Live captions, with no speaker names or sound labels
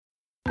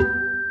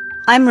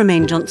I'm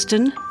Romaine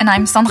Johnston. And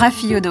I'm Sandra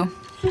Fiodo.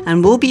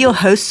 And we'll be your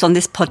hosts on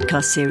this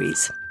podcast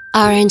series.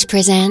 Orange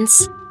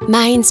presents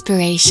My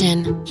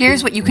Inspiration.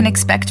 Here's what you can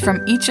expect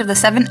from each of the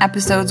 7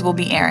 episodes we'll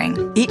be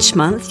airing. Each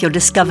month, you'll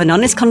discover an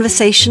honest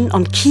conversation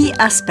on key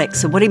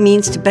aspects of what it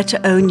means to better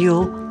own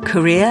your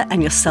career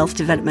and your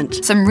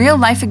self-development. Some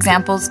real-life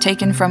examples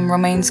taken from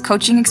Romaine's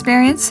coaching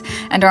experience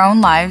and our own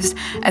lives,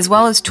 as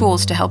well as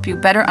tools to help you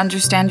better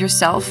understand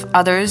yourself,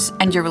 others,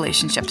 and your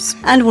relationships.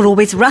 And we'll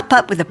always wrap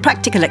up with a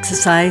practical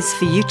exercise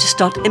for you to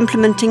start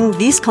implementing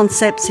these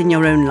concepts in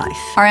your own life.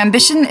 Our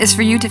ambition is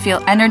for you to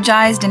feel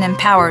energized and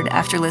empowered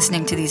after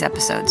listening to these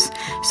episodes.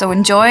 So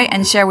enjoy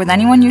and share with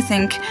anyone you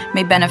think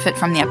may benefit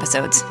from the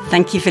episodes.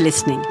 Thank you for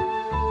listening.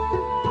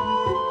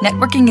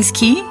 Networking is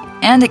key,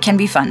 and it can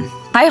be fun.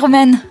 Hi,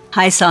 Romaine.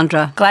 Hi,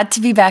 Sandra. Glad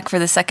to be back for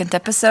the 2nd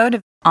episode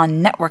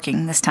on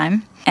networking this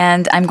time.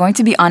 And I'm going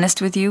to be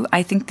honest with you,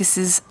 I think this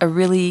is a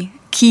really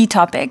key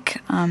topic.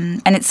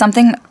 And it's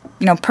something,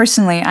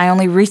 personally, I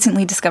only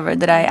recently discovered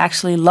that I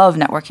actually love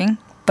networking,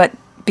 but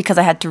because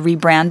I had to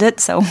rebrand it,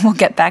 so we'll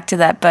get back to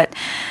that. But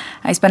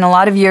I spent a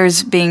lot of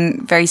years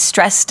being very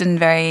stressed and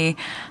very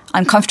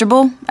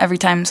uncomfortable every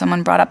time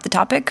someone brought up the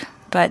topic.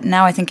 But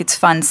now I think it's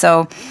fun.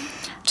 So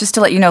just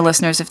to let you know,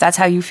 listeners, if that's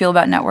how you feel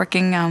about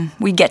networking,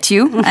 we get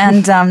you,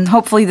 and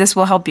hopefully this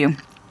will help you.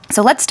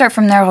 So let's start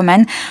from there,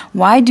 Romaine.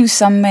 Why do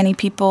so many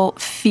people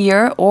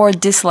fear or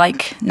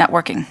dislike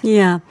networking?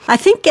 Yeah, I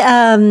think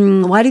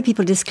why do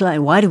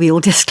we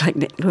all dislike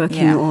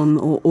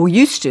networking or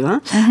used to? Huh?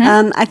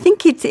 Mm-hmm. I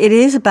think it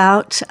is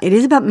about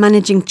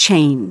managing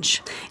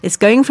change. It's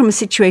going from a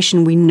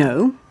situation we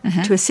know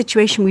to a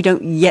situation we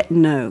don't yet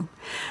know.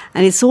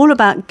 And it's all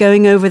about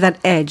going over that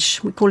edge.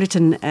 We call it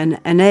an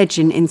edge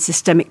in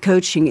systemic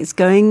coaching. It's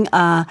going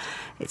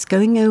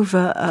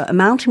over a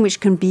mountain which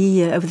can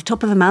be over the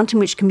top of a mountain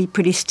which can be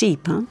pretty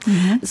steep. Huh?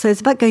 Mm-hmm. So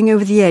it's about going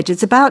over the edge.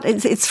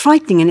 It's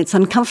frightening and it's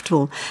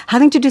uncomfortable.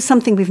 Having to do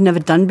something we've never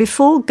done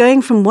before,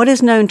 going from what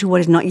is known to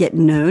what is not yet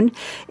known.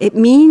 It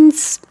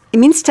means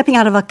stepping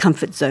out of our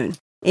comfort zone.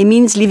 It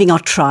means leaving our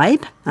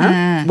tribe,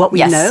 what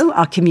we know,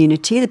 our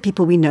community, the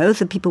people we know,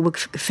 the people we're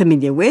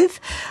familiar with.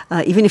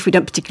 Even if we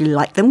don't particularly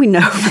like them, we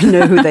know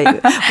who they.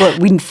 Well,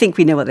 we think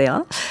we know what they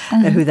are,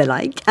 who they're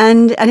like,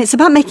 and it's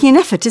about making an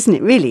effort, isn't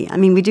it? Really, I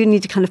mean, we do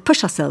need to kind of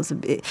push ourselves a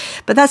bit,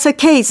 but that's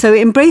okay. So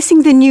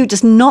embracing the new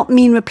does not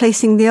mean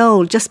replacing the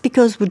old. Just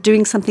because we're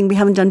doing something we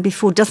haven't done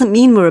before doesn't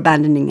mean we're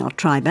abandoning our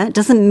tribe. It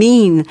doesn't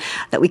mean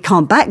that we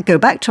can't go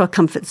back to our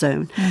comfort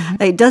zone.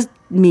 Mm-hmm. It does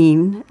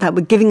mean that we're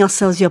giving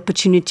ourselves the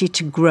opportunity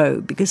to grow.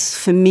 Because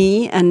for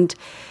me, and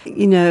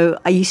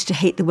I used to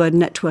hate the word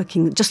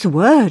networking, just the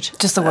word.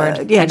 Just the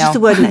word. Just the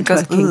word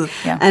networking.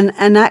 Yeah.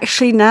 And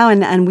actually now,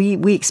 and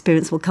we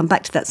experience, we'll come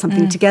back to that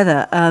something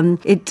together,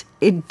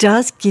 it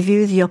does give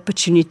you the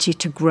opportunity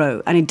to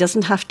grow. And it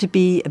doesn't have to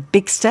be a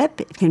big step.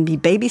 It can be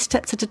baby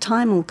steps at a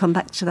time, and we'll come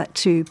back to that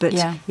too. But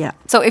yeah.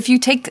 So if you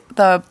take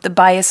the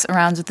bias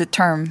around the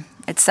term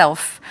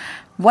itself,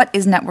 what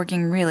is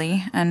networking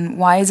really, and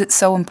why is it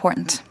so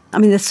important? I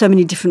mean, there's so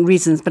many different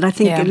reasons, but I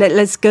think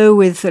let's go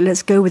with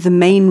the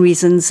main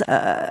reasons.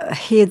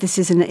 Here, this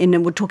is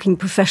we're talking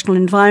professional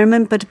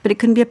environment, but it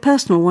can be a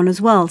personal one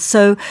as well.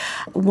 So,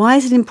 why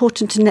is it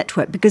important to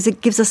network? Because it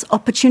gives us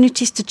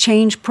opportunities to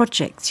change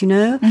projects,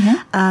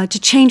 to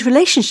change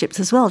relationships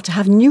as well, to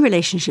have new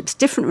relationships,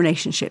 different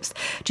relationships,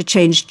 to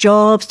change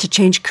jobs, to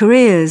change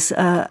careers,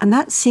 and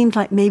that seemed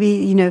like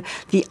maybe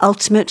the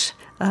ultimate.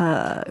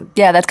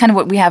 That's kind of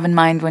what we have in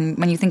mind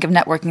when you think of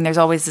networking. There's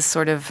always this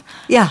sort of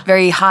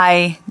very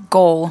high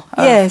goal.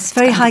 Yes,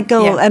 very high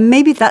goal. And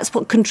maybe that's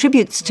what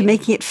contributes to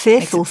making it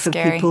fearful for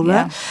people.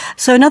 Yeah.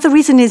 So another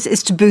reason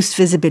is to boost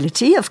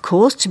visibility, of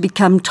course, to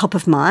become top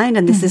of mind.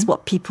 And this is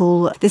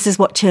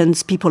what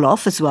turns people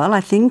off as well,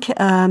 I think,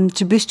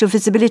 to boost your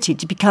visibility,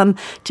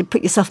 to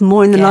put yourself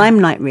more in the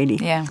limelight, really.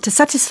 Yeah. To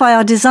satisfy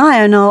our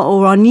desire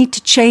or our need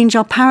to change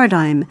our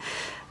paradigm.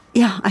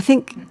 Yeah, I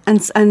think,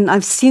 and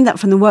I've seen that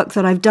from the work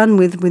that I've done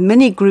with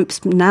many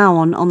groups now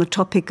on the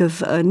topic of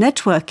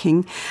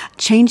networking,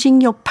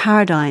 changing your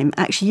paradigm.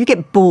 Actually, you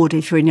get bored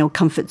if you're in your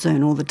comfort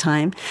zone all the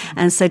time,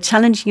 and so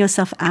challenging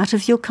yourself out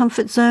of your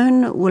comfort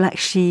zone will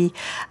actually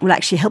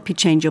help you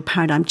change your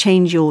paradigm,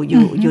 change your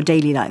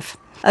daily life.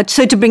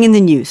 So to bring in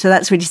the new. So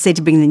that's really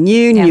to bring in the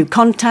new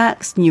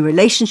contacts, new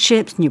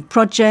relationships, new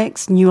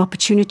projects, new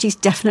opportunities,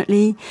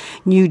 definitely,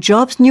 new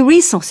jobs, new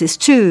resources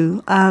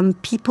too,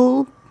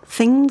 people,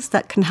 things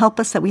that can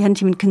help us that we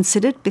hadn't even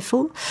considered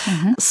before.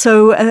 Mm-hmm.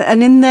 So,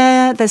 and in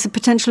there's a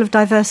potential of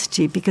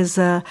diversity because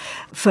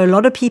for a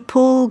lot of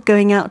people,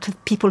 going out to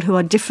people who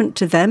are different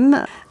to them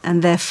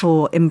and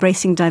therefore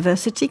embracing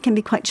diversity can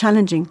be quite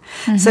challenging.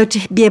 Mm-hmm. So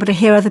to be able to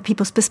hear other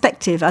people's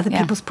perspective, other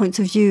people's points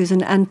of views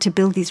and to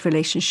build these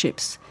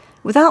relationships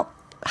without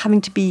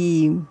having to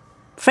be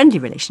friendly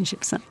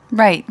relationships.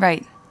 Right.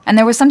 And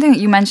there was something that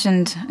you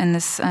mentioned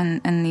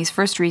in these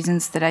first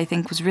reasons that I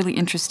think was really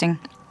interesting.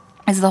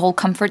 Is the whole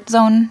comfort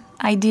zone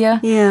idea.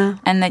 Yeah.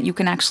 And that you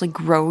can actually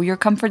grow your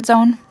comfort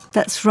zone.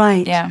 That's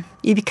right. Yeah.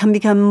 You become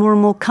more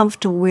and more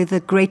comfortable with a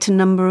greater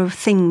number of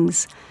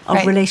things,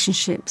 of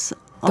relationships.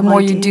 The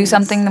more you do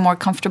something, the more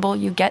comfortable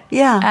you get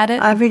at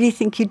it? I really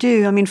think you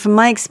do. I mean, from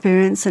my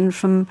experience and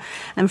from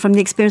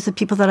the experience of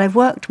people that I've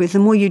worked with, the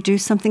more you do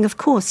something, of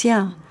course,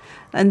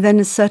 and then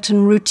a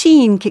certain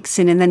routine kicks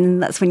in, and then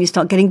that's when you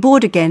start getting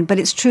bored again. But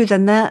it's true,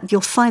 then you'll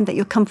find that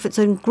your comfort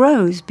zone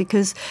grows,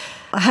 because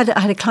I had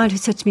a client who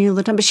said to me all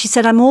the time, but she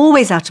said, I'm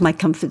always out of my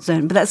comfort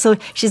zone. But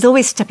she's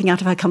always stepping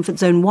out of her comfort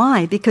zone.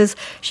 Why? Because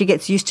she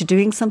gets used to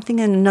doing something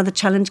and another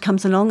challenge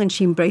comes along and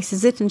she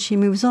embraces it and she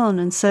moves on.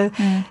 And so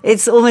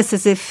it's almost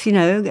as if,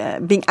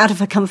 being out of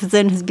her comfort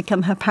zone has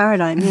become her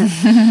paradigm.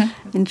 Yeah.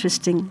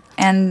 Interesting.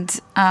 And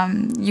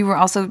you were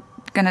also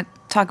going to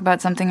talk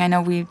about something I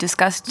know we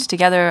discussed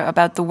together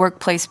about the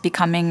workplace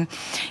becoming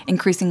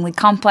increasingly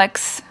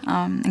complex,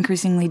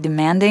 increasingly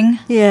demanding.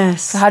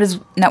 Yes. So how does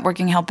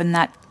networking help in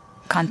that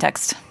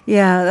context?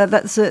 Yeah,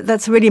 that's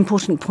a really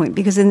important point,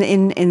 because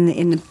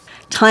in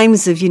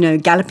times of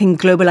galloping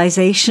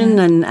globalization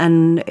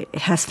and it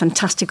has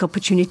fantastic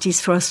opportunities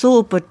for us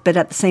all, but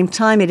at the same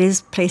time it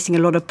is placing a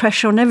lot of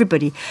pressure on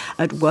everybody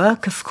at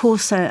work, of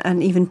course,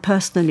 and even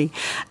personally.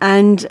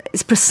 And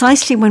it's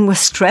precisely when we're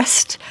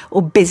stressed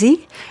or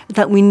busy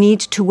that we need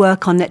to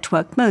work our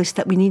network most,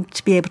 that we need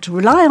to be able to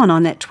rely on our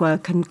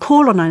network and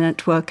call on our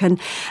network. And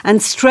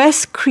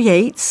stress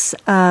creates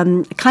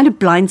a kind of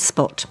blind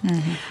spot.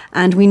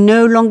 And we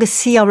no longer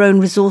see our own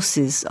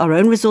resources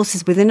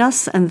within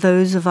us and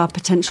those of our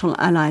potential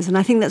allies. And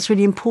I think that's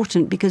really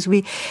important, because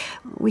we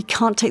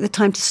can't take the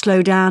time to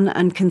slow down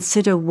and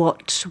consider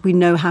what we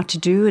know how to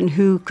do and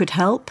who could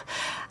help.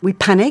 We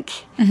panic.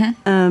 We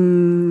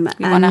want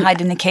to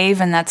hide in a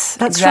cave, and that's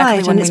exactly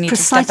right. when and we need to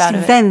step out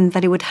of it. It's precisely then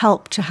that it would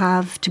help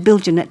to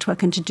build your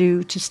network and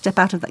to step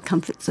out of that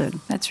comfort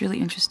zone. That's really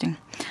interesting.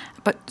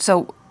 But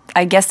so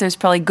I guess there's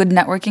probably good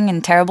networking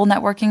and terrible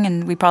networking,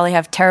 and we probably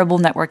have terrible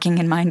networking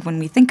in mind when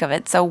we think of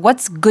it. So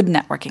what's good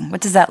networking?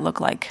 What does that look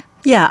like?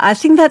 Yeah, I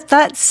think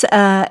that's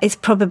it's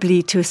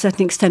probably to a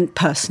certain extent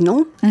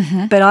personal,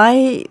 but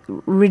I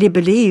really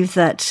believe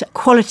that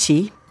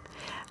quality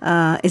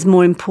is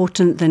more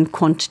important than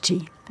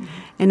quantity.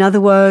 In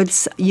other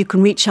words, you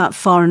can reach out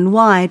far and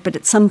wide, but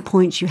at some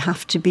point you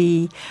have to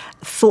be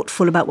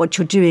thoughtful about what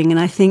you're doing. And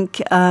I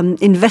think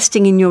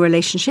investing in your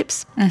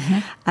relationships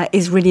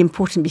is really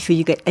important before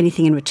you get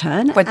anything in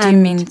return. What do you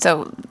mean?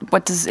 So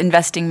what does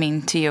investing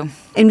mean to you?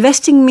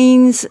 Investing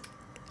means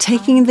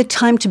taking the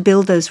time to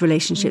build those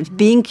relationships,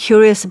 being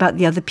curious about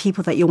the other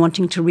people that you're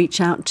wanting to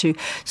reach out to.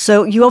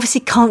 So you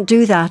obviously can't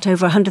do that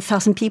over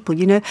 100,000 people.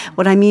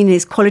 What I mean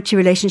is quality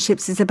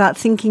relationships is about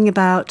thinking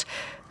about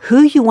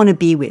who you want to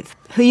be with,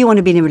 who you want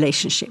to be in a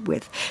relationship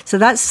with. So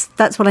that's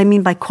what I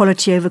mean by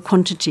quality over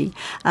quantity.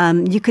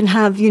 You can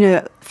have,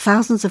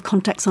 thousands of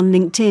contacts on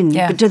LinkedIn,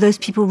 but do those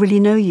people really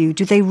know you?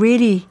 Do they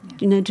really,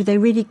 can they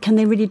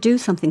really do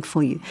something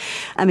for you?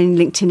 I mean,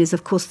 LinkedIn is,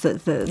 of course,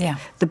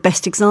 the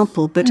best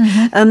example. But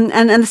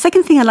and the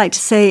second thing I'd like to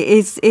say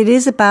is it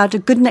is about a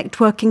good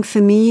networking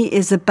for me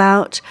is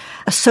about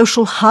a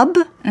social hub.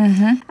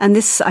 And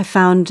this I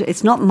found,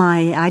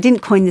 I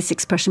didn't coin this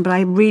expression, but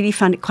I really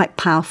found it quite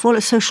powerful,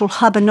 a social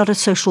hub and not a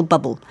social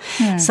bubble.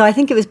 So I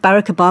think it was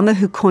Barack Obama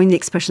who coined the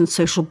expression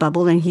social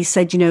bubble, and he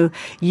said, you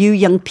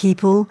young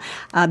people,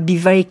 be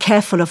very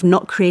careful of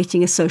not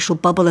creating a social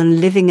bubble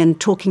and living and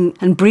talking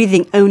and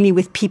breathing only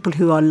with people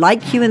who are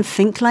like you and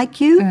think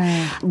like you.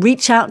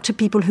 Reach out to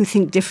people who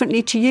think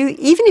differently to you,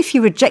 even if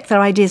you reject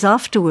their ideas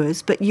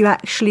afterwards, but you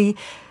actually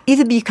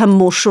either become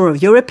more sure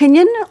of your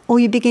opinion or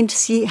you begin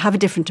to have a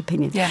different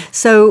opinion.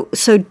 So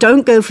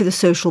don't go for the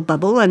social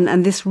bubble,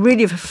 and this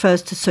really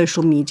refers to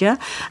social media,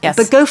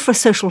 but go for a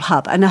social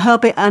hub. And a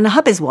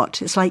hub is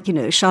what? It's like,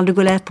 Charles de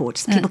Gaulle Airport.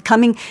 It's people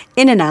coming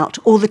in and out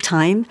all the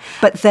time,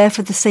 but there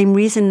for the same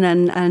reason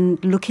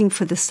and looking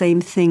for the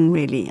same thing,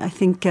 really. I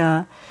think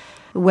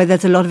where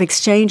there's a lot of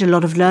exchange, a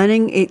lot of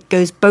learning, it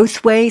goes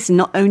both ways,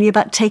 not only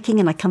about taking,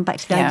 and I come back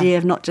to the idea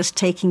of not just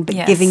taking, but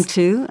giving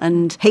too.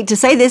 And hate to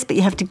say this, but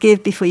you have to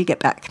give before you get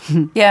back.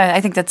 Yeah,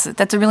 I think that's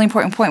a really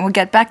important point. We'll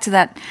get back to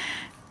that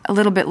a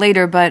little bit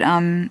later, but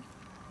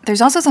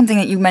there's also something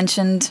that you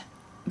mentioned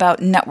about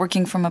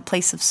networking from a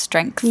place of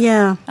strength.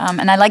 Yeah.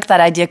 And I like that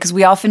idea, because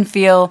we often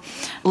feel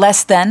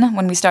less than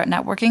when we start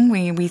networking.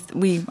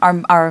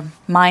 Our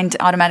mind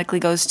automatically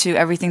goes to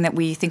everything that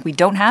we think we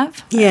don't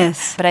have.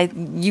 Yes. But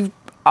you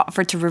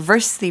offered to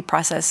reverse the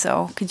process,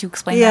 so could you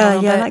explain that a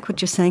little bit? Yeah, I like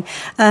what you're saying.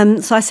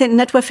 So I said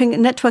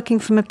networking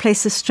from a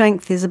place of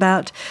strength is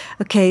about,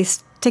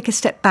 take a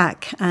step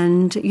back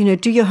and,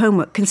 do your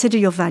homework, consider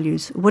your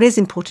values. What is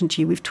important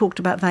to you? We've talked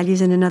about values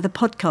in another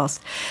podcast.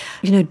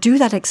 Do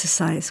that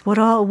exercise.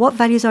 What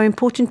values are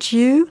important to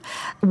you?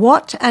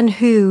 What and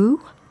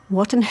who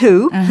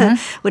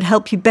would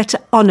help you better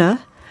honor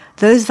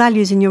those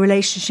values in your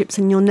relationships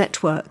and your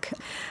network?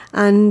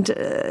 And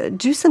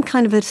do some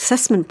kind of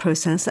assessment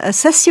process.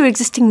 Assess your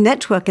existing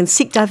network and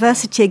seek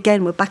diversity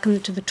again. We're back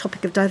to the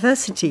topic of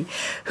diversity.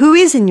 Who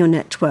is in your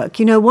network?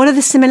 What are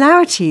the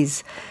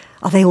similarities?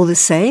 Are they all the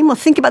same? Well,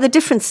 think about the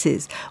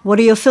differences. What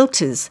are your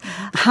filters?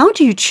 How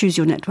do you choose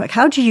your network?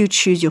 How do you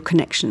choose your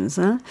connections?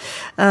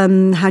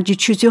 How do you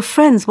choose your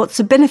friends? What's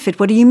the benefit?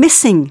 What are you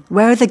missing?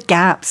 Where are the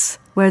gaps?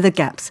 Where are the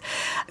gaps?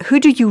 Who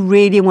do you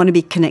really want to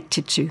be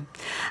connected to?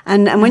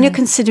 And when you're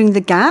considering the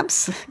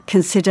gaps,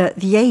 consider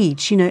the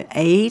age,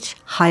 age,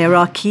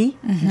 hierarchy,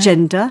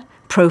 gender,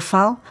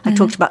 profile. I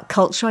talked about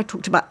culture. I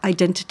talked about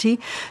identity.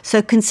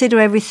 So consider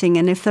everything.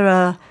 And if there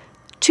are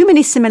too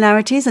many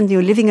similarities and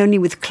you're living only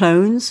with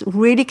clones,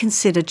 really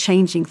consider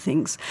changing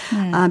things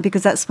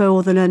because that's where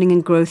all the learning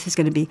and growth is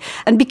going to be.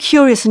 And be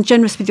curious and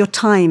generous with your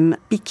time.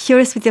 Be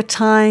curious with your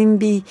time.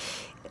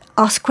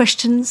 Ask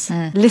questions,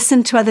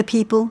 listen to other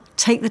people,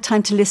 take the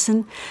time to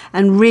listen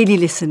and really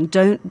listen.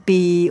 Don't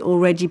be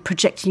already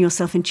projecting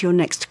yourself into your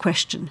next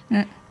question.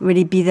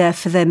 Really be there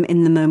for them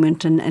in the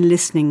moment and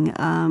listening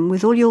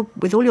with all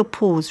your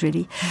pause,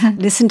 really.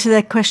 Listen to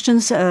their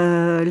questions,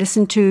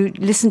 listen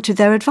to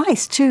their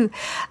advice too,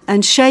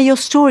 and share your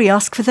story,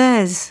 ask for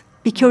theirs.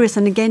 Be curious,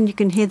 and again, you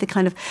can hear the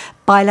kind of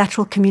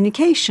bilateral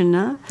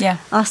communication. Yeah.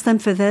 Ask them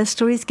for their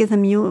stories, give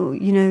them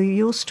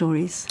your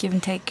stories. Give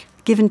and take.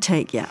 Give and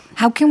take, yeah.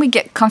 How can we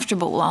get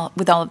comfortable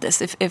with all of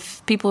this?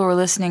 If people who are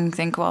listening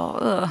think,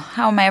 well,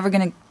 how am I ever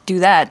going to do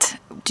that?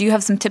 Do you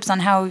have some tips on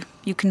how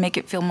you can make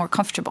it feel more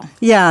comfortable?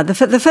 Yeah, the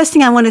first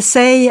thing I want to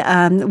say,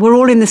 we're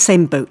all in the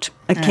same boat,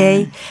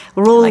 okay?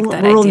 We're all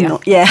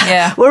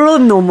we're all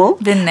normal.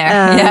 Been there,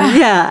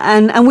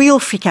 and we all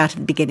freak out at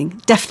the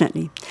beginning,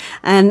 definitely.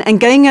 And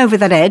going over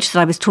that edge that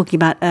I was talking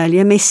about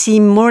earlier may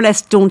seem more or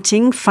less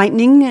daunting,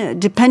 frightening,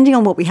 depending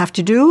on what we have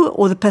to do,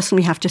 or the person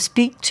we have to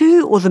speak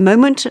to, or the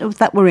moment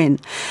that we're in.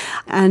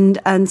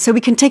 And so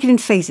we can take it in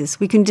phases.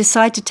 We can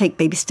decide to take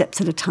baby steps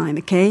at a time,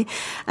 okay?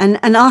 And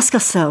ask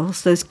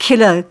ourselves those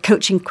killer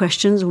coaching questions.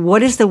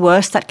 What is the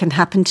worst that can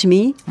happen to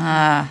me?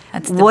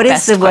 That's the what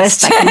best is the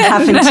worst that can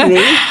happen to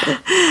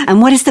me?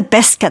 And what is the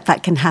best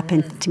that can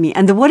happen to me?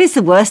 And what is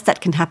the worst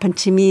that can happen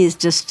to me is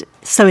just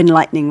so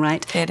enlightening,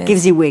 right? It is.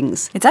 Gives you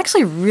wings. It's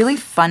actually really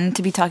fun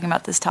to be talking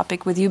about this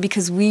topic with you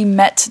because we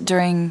met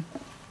during,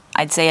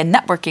 I'd say, a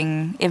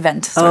networking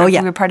event. We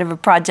were part of a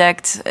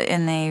project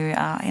in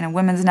a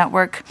women's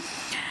network.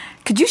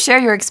 Could you share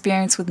your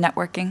experience with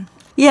networking?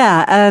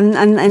 Yeah,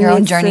 and your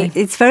own journey.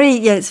 It's very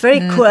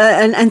cool.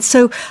 And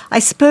so I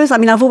suppose,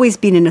 I've always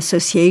been in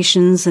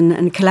associations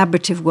and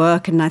collaborative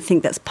work, and I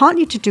think that's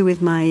partly to do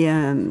with my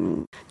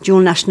dual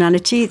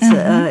nationality.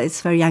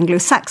 It's very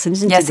Anglo-Saxon,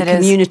 isn't it? The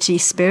community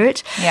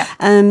spirit. Yeah.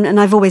 And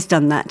I've always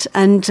done that.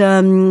 And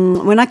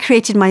when I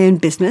created my own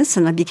business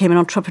and I became an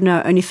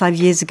entrepreneur only 5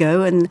 years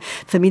ago, and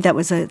for me that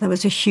was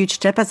a huge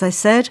step, as I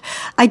said,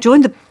 I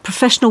joined the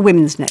Professional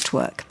Women's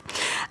Network.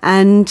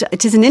 And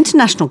it is an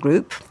international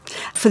group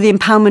for the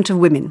empowerment of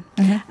women.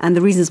 And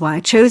the reasons why I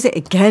chose it,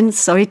 again,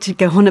 sorry to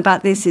go on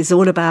about this, is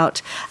all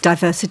about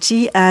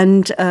diversity.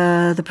 And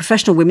the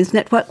Professional Women's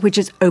Network, which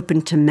is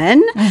open to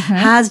men,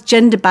 has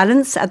gender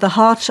balance at the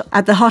heart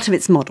of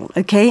its model,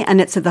 okay? And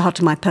it's at the heart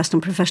of my personal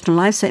and professional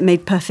life, so it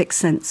made perfect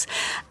sense.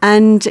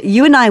 And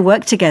you and I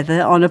worked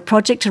together on a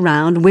project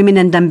around women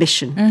and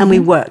ambition, and we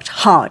worked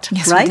hard,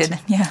 right? Yes, we did,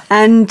 yeah.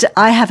 And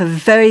I have a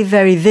very,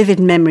 very vivid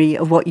memory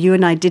of what you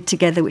and I did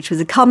together, which was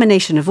a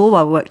culmination of all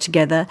our work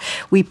together.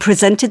 We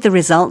presented the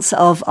results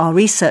of our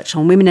research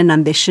on women and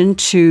ambition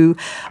to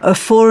a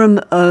forum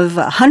of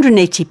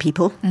 180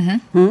 people,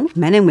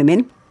 men and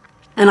women.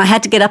 And I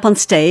had to get up on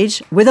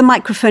stage with a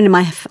microphone in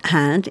my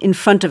hand in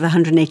front of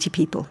 180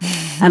 people.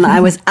 And I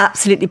was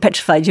absolutely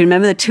petrified. Do you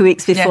remember the 2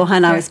 weeks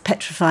beforehand? I was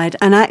petrified.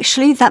 And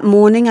actually that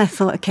morning I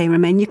thought, okay,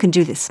 Romaine, you can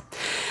do this.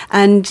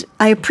 And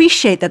I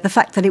appreciate that the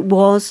fact that it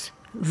was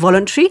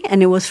voluntary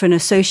and it was for an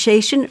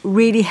association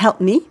really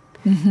helped me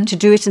to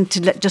do it and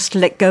to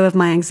let go of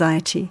my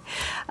anxiety.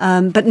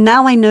 But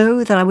now I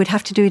know that I would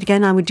have to do it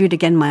again. I would do it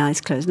again, my eyes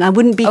closed. And I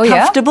wouldn't be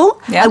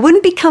comfortable. Yeah? I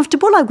wouldn't be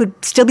comfortable. I would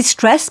still be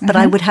stressed, but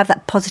I would have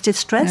that positive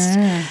stress.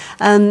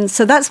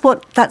 So that's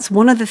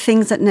one of the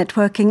things that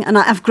networking, and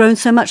I've grown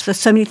so much. There's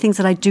so many things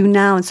that I do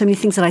now and so many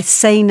things that I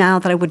say now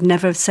that I would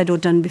never have said or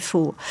done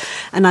before.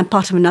 And I'm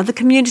part of another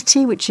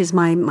community, which is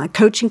my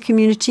coaching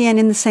community. And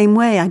in the same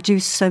way, I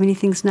do so many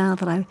things now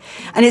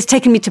and it's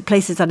taken me to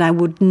places that I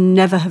would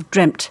never have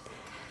dreamt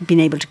been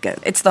able to go.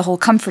 It's the whole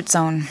comfort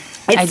zone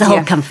idea. The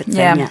whole comfort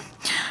zone, yeah.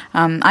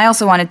 I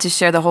also wanted to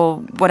share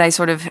what I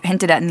sort of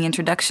hinted at in the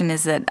introduction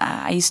is that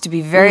I used to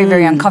be very,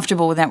 very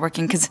uncomfortable with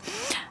networking because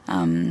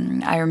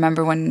I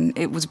remember when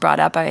it was brought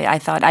up, I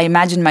thought, I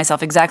imagined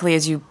myself exactly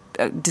as you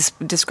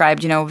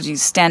described,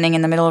 standing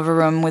in the middle of a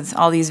room with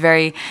all these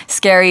very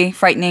scary,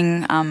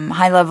 frightening,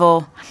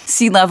 high-level,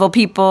 C-level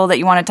people that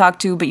you want to talk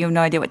to, but you have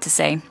no idea what to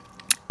say.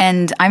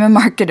 And I'm a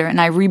marketer,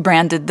 and I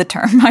rebranded the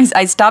term.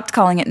 I stopped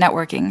calling it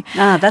networking.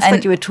 That's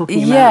what you were talking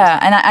about. Yeah,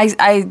 and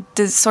I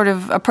just sort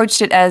of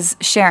approached it as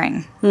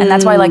sharing. And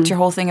that's why I liked your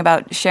whole thing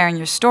about sharing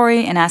your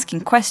story and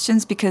asking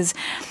questions, because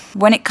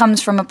when it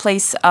comes from a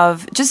place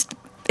of just,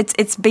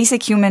 it's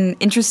basic human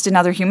interest in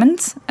other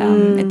humans,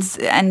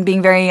 and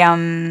being very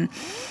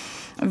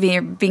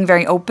being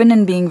very open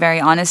and being very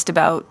honest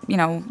about,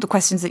 the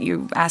questions that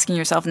you're asking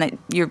yourself and that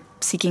you're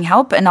seeking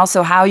help, and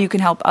also how you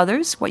can help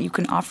others, what you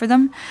can offer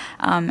them,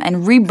 and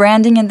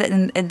rebranding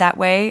in that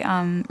way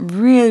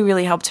really,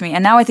 really helped me.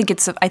 And now I think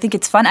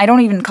it's fun. I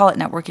don't even call it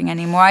networking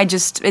anymore.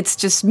 It's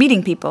just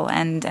meeting people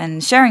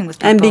and sharing with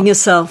people and being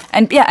yourself.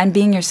 And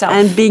being yourself.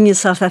 And being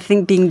yourself. I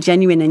think being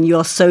genuine, and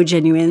you're so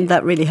genuine,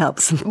 that really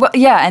helps. Well,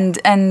 yeah,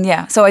 and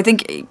yeah. So I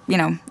think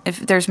if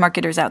there's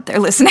marketers out there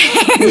listening,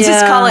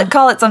 just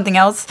call it something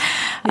else,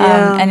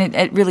 and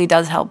it really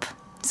does help.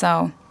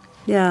 So.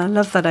 Yeah,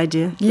 love that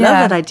idea. Yeah.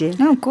 Love that idea.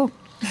 Oh, cool.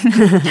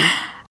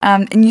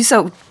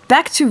 So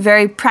back to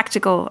very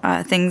practical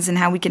things and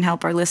how we can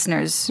help our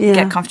listeners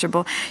get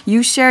comfortable.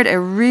 You shared a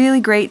really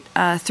great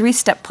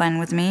 3-step plan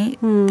with me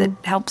that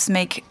helps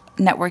make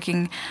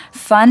networking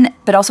fun,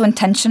 but also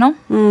intentional,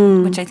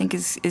 which I think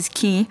is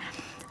key.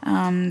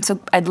 So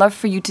I'd love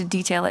for you to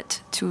detail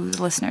it to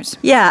the listeners.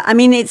 Yeah, I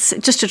mean, it's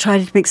just to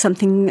try to make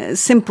something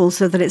simple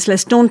so that it's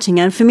less daunting.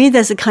 And for me,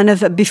 there's a kind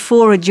of a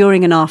before, a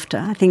during, and after.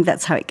 I think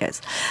that's how it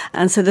goes.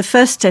 And so the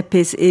first step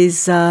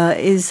is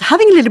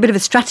having a little bit of a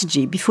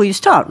strategy before you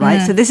start,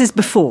 right? So this is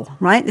before,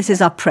 right? This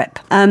is our prep.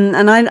 And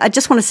I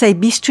just want to say,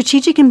 be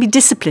strategic and be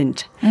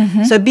disciplined.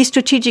 So be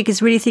strategic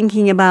is really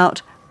thinking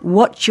about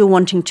what you're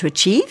wanting to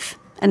achieve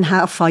and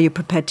how far you're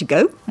prepared to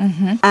go,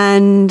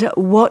 and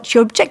what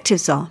your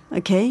objectives are,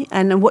 okay?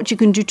 And what you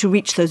can do to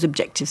reach those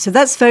objectives. So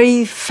that's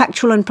very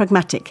factual and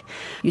pragmatic.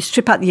 You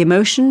strip out the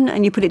emotion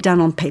and you put it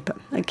down on paper,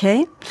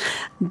 okay?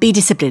 Be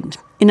disciplined.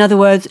 In other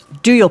words,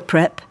 do your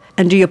prep,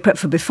 and do your prep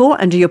for before,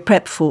 and do your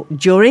prep for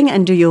during,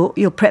 and do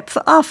your prep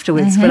for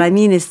afterwards. What I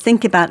mean is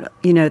think about,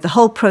 the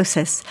whole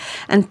process,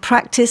 and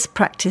practice.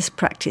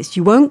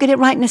 You won't get it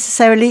right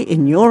necessarily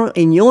in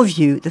your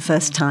view the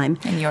first time.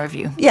 In your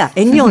view. Yeah,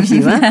 in your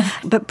view.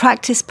 But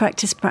practice.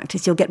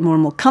 You'll get more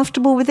and more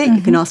comfortable with it.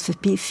 You can ask for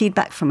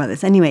feedback from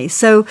others. Anyway,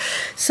 so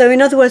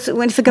in other words,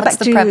 if I go back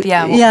to prep,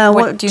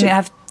 what do you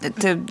have?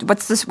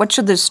 What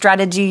should the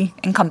strategy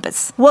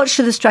encompass? What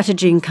should the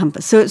strategy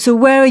encompass? So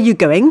where are you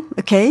going?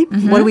 Okay,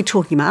 what are we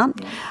talking about?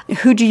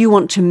 Who do you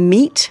want to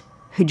meet?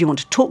 Who do you want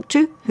to talk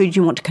to? Who do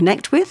you want to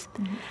connect with?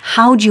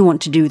 How do you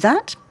want to do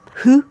that?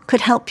 Who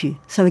could help you?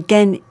 So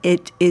again,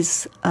 it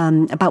is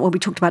about what we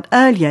talked about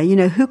earlier.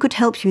 Who could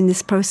help you in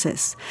this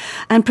process?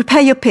 And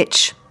prepare your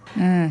pitch.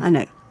 I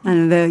know.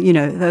 And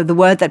the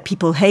word that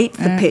people hate,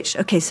 the pitch.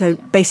 Okay, so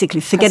basically,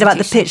 forget about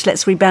the pitch.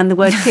 Let's rebrand the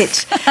word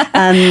pitch.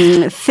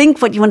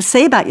 Think what you want to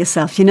say about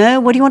yourself.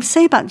 What do you want to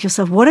say about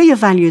yourself? What are your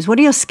values? What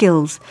are your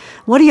skills?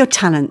 What are your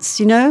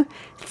talents?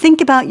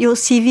 Think about your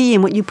CV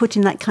and what you put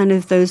in that kind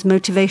of those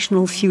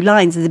motivational few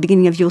lines at the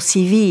beginning of your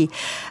CV.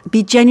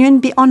 Be genuine,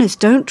 be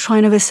honest. Don't try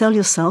and oversell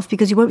yourself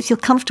because you won't feel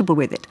comfortable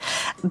with it.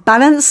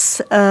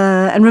 Balance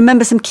and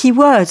remember some key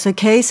words,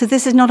 okay? So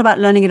this is not about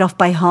learning it off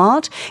by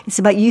heart. It's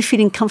about you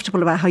feeling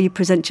comfortable about how you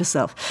present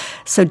yourself.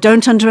 So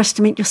don't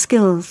underestimate your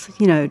skills.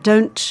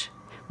 Don't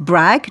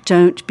brag,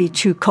 don't be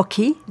too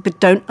cocky, but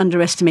don't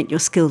underestimate your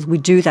skills. We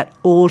do that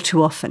all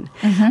too often.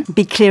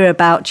 Be clear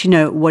about,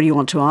 what do you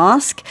want to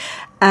ask,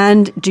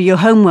 and do your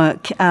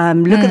homework.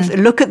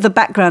 Look at the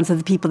backgrounds of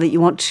the people that you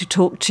want to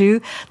talk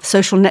to.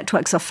 Social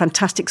networks are a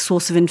fantastic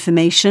source of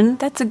information.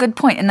 That's a good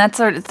point, and that's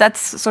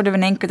sort of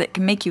an anchor that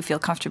can make you feel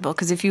comfortable,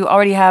 because if you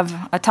already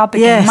have a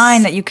topic in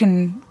mind that you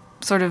can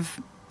sort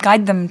of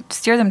guide them,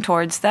 steer them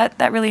towards,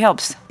 that really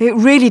helps. It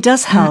really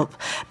does help,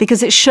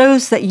 because it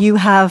shows that you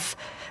have...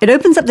 It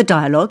opens up the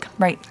dialogue.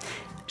 Right.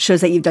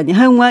 Shows that you've done your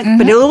homework,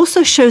 but it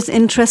also shows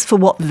interest for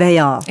what they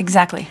are.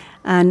 Exactly.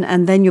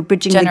 And then you're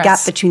bridging the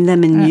gap between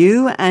them and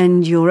you,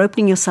 and you're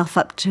opening yourself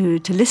up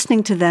to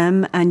listening to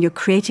them, and you're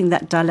creating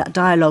that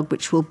dialogue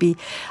which will be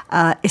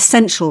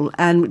essential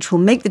and which will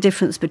make the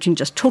difference between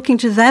just talking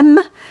to them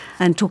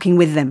and talking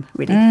with them,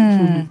 really.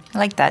 I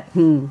like that.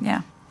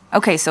 Yeah.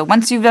 Okay, so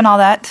once you've done all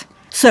that...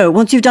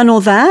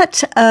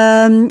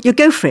 you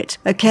go for it,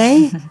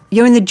 okay?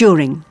 You're in the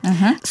during.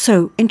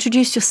 So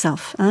introduce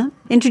yourself.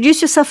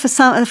 Introduce yourself,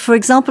 for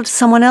example, to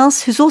someone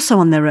else who's also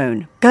on their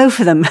own. Go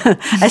for them.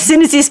 As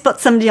soon as you spot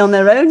somebody on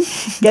their own,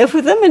 go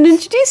for them and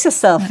introduce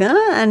yourself,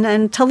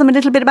 and tell them a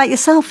little bit about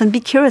yourself and be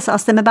curious.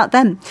 Ask them about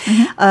them.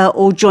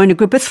 Or join a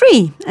group of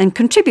 3 and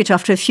contribute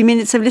after a few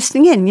minutes of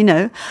listening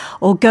in,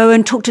 Or go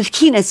and talk to the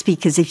keynote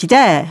speakers if you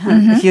dare.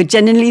 If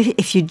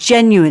you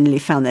genuinely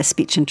found their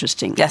speech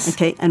interesting. Yes.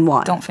 Okay, and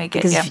why? Don't fake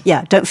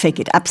it. Don't fake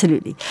it,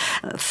 absolutely.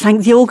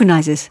 Thank the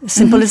organisers.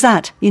 Simple as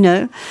that,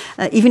 even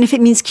if it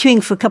means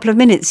queuing for a couple of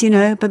minutes,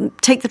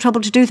 but take the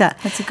trouble to do that.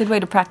 That's a good way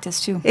to practice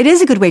too. It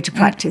is a good way to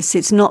practice.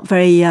 It's not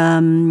very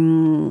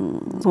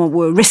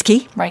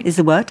risky, right, is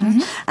the word.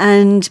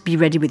 And be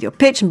ready with your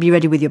pitch and be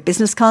ready with your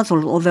business cards,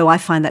 although I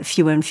find that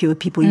fewer and fewer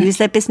people use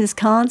their business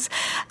cards.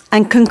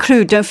 And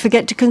conclude. Don't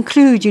forget to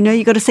conclude.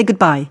 You've got to say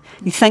goodbye.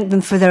 You thank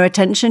them for their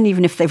attention,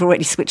 even if they've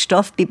already switched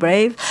off. Be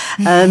brave.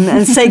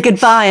 And say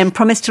goodbye and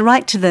promise to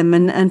write to them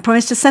and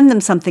promise to send them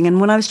something.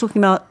 And when I was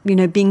talking about,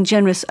 being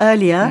generous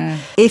earlier,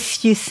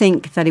 if you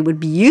think that it would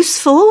be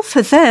useful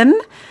for them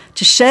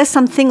to share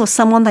something or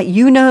someone that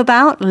you know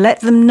about, let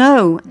them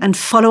know and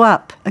follow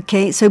up.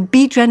 Okay, so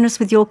be generous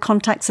with your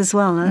contacts as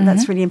well.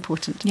 That's really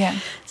important. Yeah.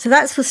 So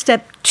that's for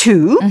step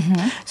 2.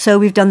 So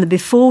we've done the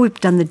before,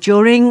 we've done the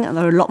during.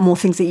 There are a lot more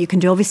things that you can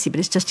do, obviously, but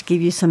it's just to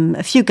give you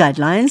a few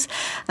guidelines.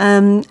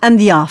 And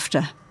the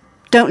after.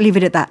 Don't leave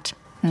it at that.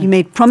 You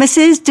made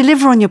promises,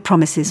 deliver on your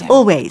promises,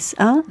 always.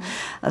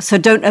 So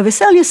don't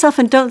oversell yourself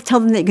and don't tell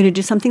them that you're going to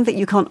do something that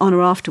you can't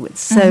honor afterwards.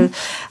 So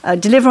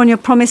deliver on your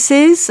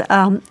promises.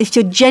 If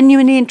you're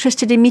genuinely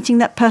interested in meeting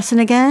that person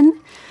again,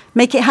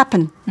 make it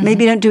happen.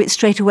 Maybe don't do it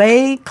straight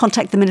away.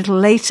 Contact them a little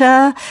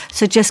later.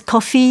 Suggest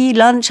coffee,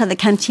 lunch at the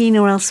canteen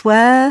or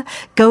elsewhere.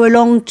 Go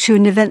along to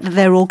an event that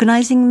they're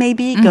organizing,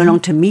 maybe. Go along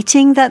to a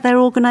meeting that they're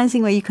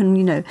organizing where you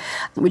can,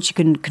 which you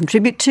can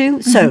contribute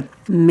to. So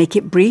make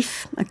it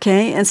brief,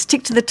 okay? And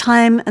stick to the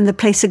time and the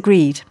place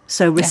agreed.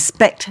 So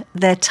respect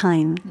their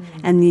time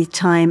and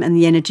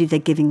the energy they're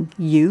giving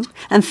you.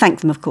 And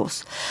thank them, of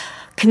course.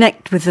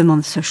 Connect with them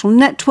on social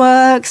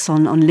networks,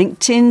 on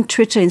LinkedIn,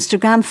 Twitter,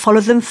 Instagram.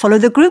 Follow them, follow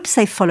the groups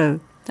they follow.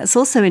 That's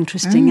also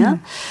interesting.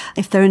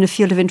 If they're in a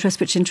field of interest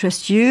which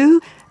interests you,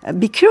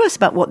 be curious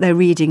about what they're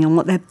reading and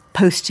what they're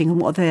posting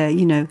and what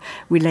they're,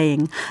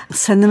 relaying.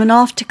 Send them an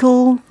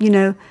article,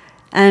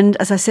 and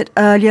as I said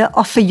earlier,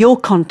 offer your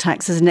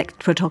contacts as a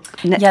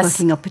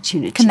networking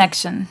opportunity.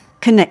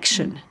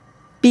 Connection.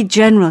 Be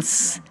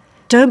generous.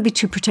 Don't be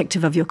too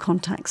protective of your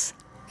contacts.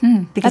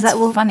 Because that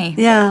will funny.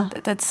 Yeah.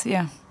 That's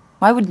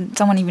Why would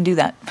someone even do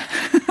that?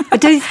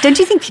 But don't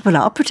you think people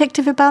are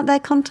protective about their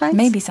contacts?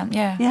 Maybe some,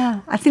 yeah.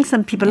 Yeah, I think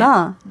some people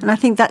are. And I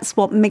think that's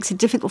what makes it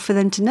difficult for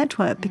them to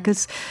network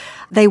because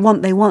they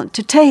want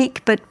to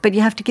take, but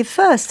you have to give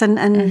first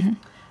and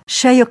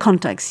share your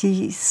contacts.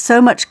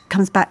 So much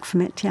comes back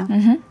from it,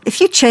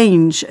 If you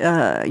change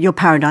your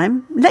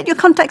paradigm, let your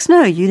contacts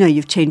know.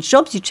 You've changed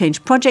jobs, you've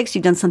changed projects,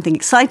 you've done something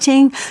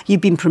exciting, you've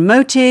been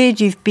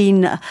promoted, you've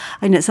been,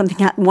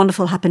 something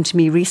wonderful happened to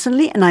me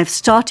recently, and I've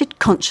started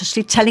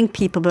consciously telling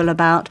people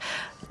about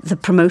the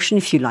promotion,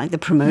 if you like, the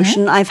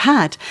promotion I've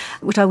had,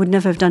 which I would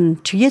never have done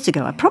 2 years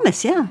ago, I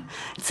promise,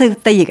 So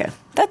there you go.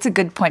 That's a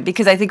good point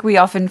because I think we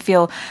often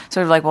feel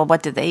sort of like, well,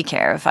 what do they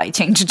care if I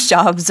change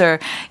jobs? Or,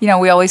 we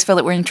always feel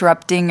that we're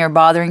interrupting or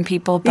bothering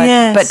people.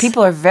 But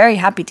people are very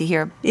happy to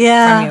hear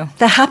from you.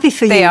 They're happy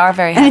for you. They are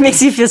very happy. And it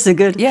makes you feel so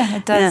good. Yeah,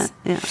 it does.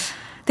 Yeah.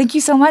 Thank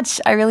you so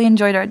much. I really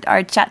enjoyed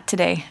our chat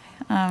today.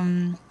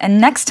 And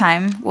next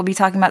time, we'll be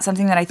talking about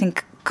something that I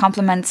think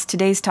complements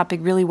today's topic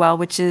really well,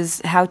 which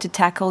is how to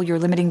tackle your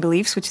limiting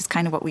beliefs, which is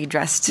kind of what we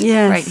addressed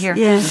right here.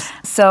 Yes.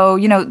 So,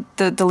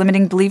 the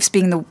limiting beliefs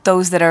being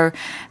those that are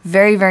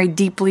very, very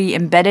deeply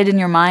embedded in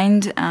your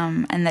mind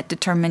and that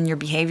determine your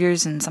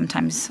behaviors and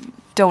sometimes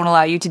don't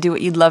allow you to do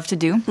what you'd love to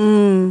do.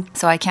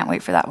 So I can't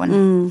wait for that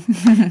one.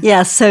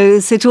 So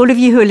to all of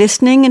you who are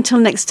listening, until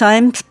next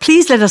time,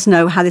 please let us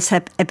know how this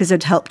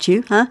episode helped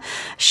you.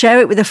 Share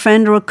it with a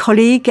friend or a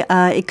colleague.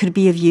 It could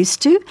be of use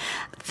to.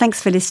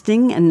 Thanks for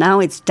listening, and now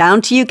it's down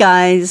to you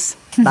guys.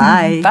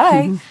 Bye.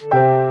 Bye.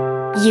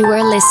 You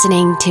are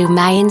listening to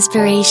My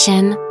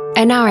Inspiration,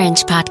 an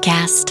Orange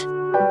podcast.